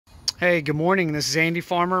Hey, good morning. This is Andy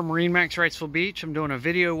Farmer, MarineMax, Wrightsville Beach. I'm doing a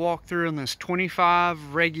video walkthrough on this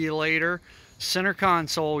 25 Regulator center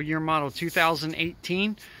console year model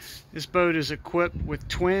 2018. This boat is equipped with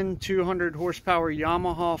twin 200 horsepower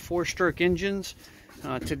Yamaha 4-stroke engines.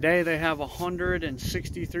 Today they have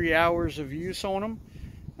 163 hours of use on them.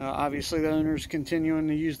 Obviously the owner's continuing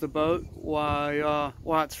to use the boat while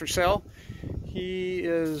it's for sale. He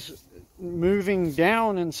is moving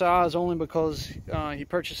down in size only because he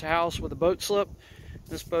purchased a house with a boat slip.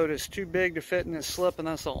 This boat is too big to fit in his slip, and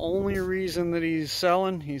that's the only reason that he's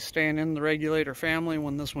selling. He's staying in the Regulator family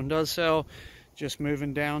when this one does sell, just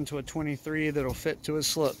moving down to a 23 that'll fit to his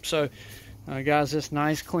slip. So guys, this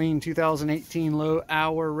nice clean 2018 low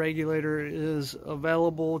hour Regulator is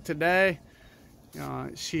available today.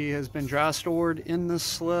 She has been dry stored in this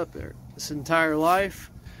slip this entire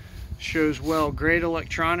life. Shows well, great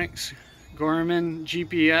electronics, Garmin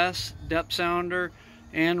GPS, depth sounder,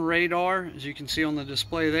 and radar, as you can see on the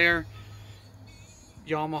display there.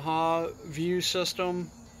 Yamaha view system,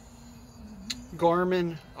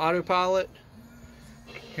 Garmin autopilot.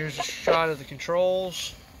 Here's a shot of the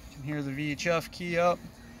controls. You can hear the VHF key up.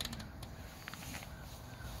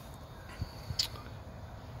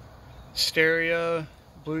 Stereo,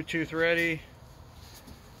 Bluetooth ready.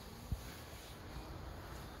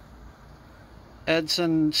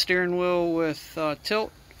 Edson steering wheel with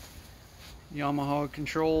tilt. Yamaha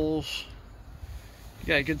controls. You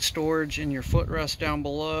got good storage in your footrest down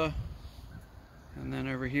below. And then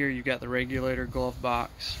over here you got the Regulator glove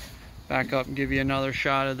box. Back up and give you another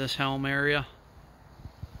shot of this helm area.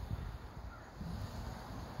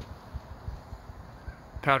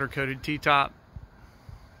 Powder coated T-top.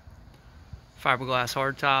 Fiberglass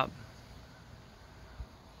hardtop.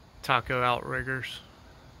 Taco outriggers.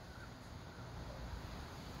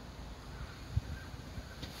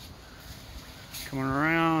 Coming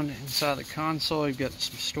around inside the console, you've got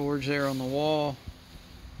some storage there on the wall.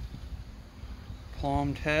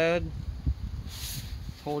 Plumbed head.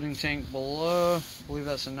 Holding tank below. I believe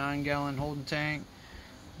that's a 9-gallon holding tank.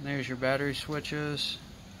 And there's your battery switches.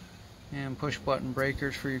 And push button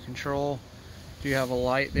breakers for your control. You have a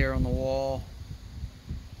light there on the wall.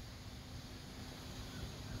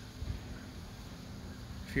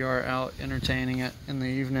 If you are out entertaining it in the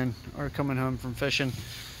evening or coming home from fishing.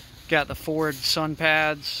 Got the forward sun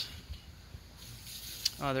pads.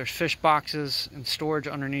 There's fish boxes and storage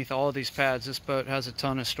underneath all of these pads. This boat has a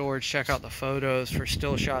ton of storage. Check out the photos for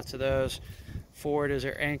still shots of those. Forward is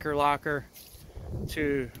their anchor locker.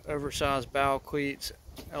 2 oversized bow cleats.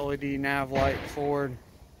 LED nav light forward.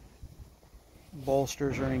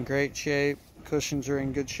 Bolsters are in great shape. Cushions are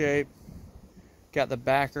in good shape. Got the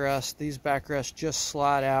backrest. These backrests just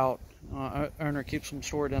slide out. Owner keeps them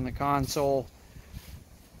stored in the console.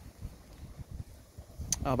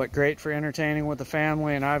 But great for entertaining with the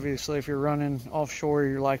family, and obviously if you're running offshore,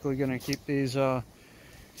 you're likely going to keep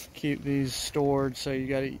these stored. So you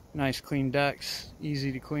got nice clean decks,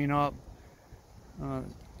 easy to clean up.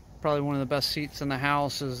 Probably one of the best seats in the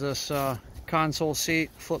house is this console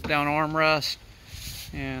seat, flip down armrest,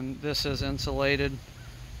 and this is insulated.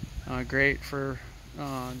 Great for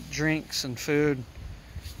drinks and food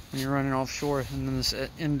when you're running offshore. And then this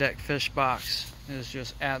in-deck fish box is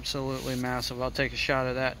just absolutely massive. I'll take a shot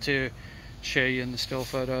of that too, show you in the still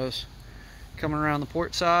photos. Coming around the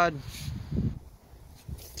port side,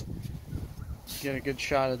 get a good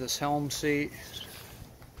shot of this helm seat.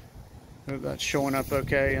 Hope that's showing up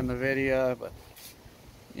okay in the video, but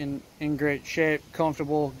in great shape,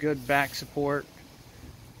 comfortable, good back support.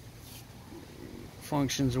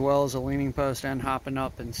 Functions well as a leaning post and hopping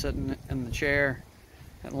up and sitting in the chair.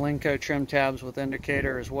 And Lenco trim tabs with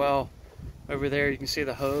indicator as well. Over there you can see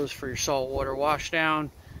the hose for your saltwater washdown.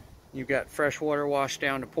 You've got freshwater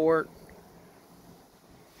washdown to port.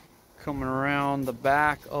 Coming around the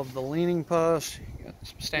back of the leaning post, you got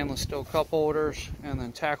some stainless steel cup holders and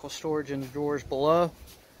then tackle storage in the drawers below.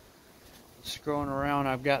 Scrolling around,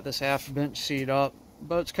 I've got this aft bench seat up.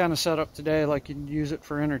 Boat's kind of set up today like you'd use it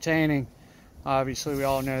for entertaining. Obviously we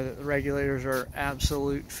all know that the Regulators are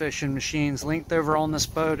absolute fishing machines. Length over on this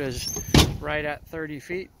boat is right at 30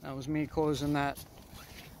 feet. That was me closing that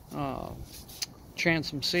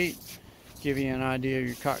transom seat. Give you an idea of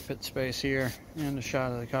your cockpit space here and a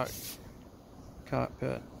shot of the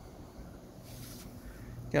cockpit.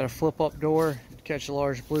 Got a flip up door to catch a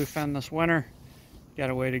large bluefin this winter.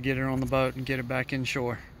 Got a way to get it on the boat and get it back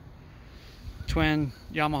inshore. Twin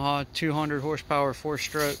Yamaha 200 horsepower 4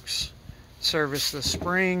 strokes. Service this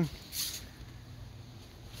spring.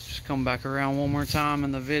 Just come back around one more time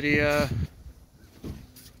in the video.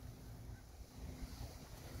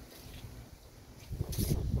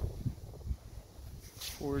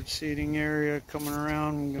 Forward seating area coming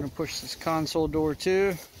around. I'm going to push this console door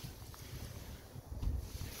too.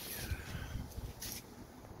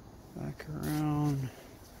 Back around.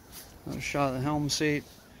 Another shot of the helm seat.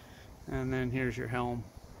 And then here's your helm.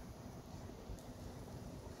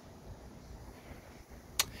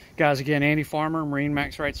 Guys, again, Andy Farmer,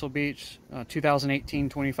 MarineMax Wrightsville Beach, 2018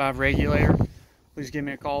 25 Regulator. Please give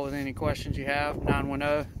me a call with any questions you have,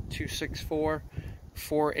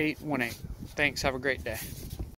 910-264-4818. Thanks, have a great day.